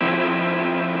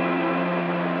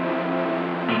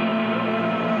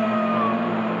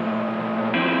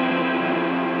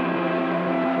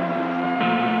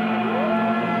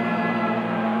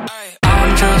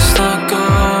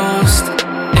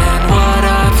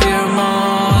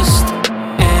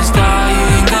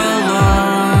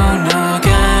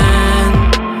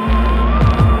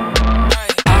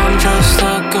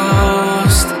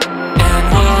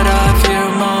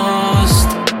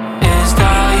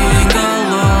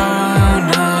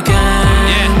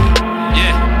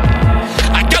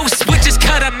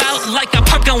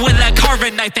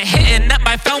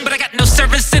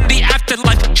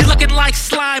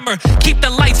keep the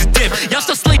lights dim. Y'all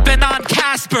still sleeping on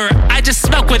Casper, I just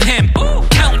smoke with him.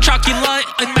 Count Chocula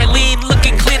in my lean,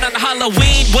 looking clean on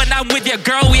Halloween. When I'm with your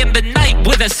girl, we end the night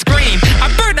with a scream.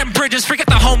 I'm burning bridges, forget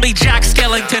the homie Jack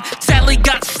Skellington. Sadly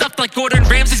got stuffed like Gordon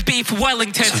Ramsay's beef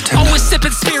Wellington. Always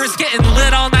sipping spirits, getting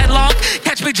lit all night long.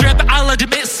 Catch me drip, I'll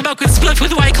admit, smoking spliff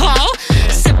with White Claw.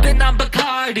 Sipping on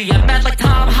Bacardi, I'm mad like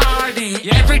Tom Hardy.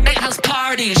 Every night house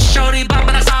party, shorty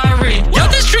bombing us sorry. Yo,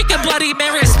 this drinking Bloody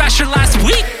Mary smashed her last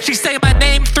week. She say my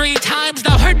name 3 times,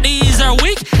 now her knees are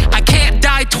weak. I can't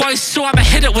die twice, so I'ma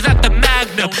hit it without the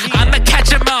magnum. I'ma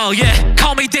catch 'em all, yeah,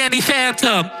 call me Danny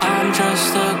Phantom. I'm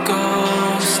just a girl.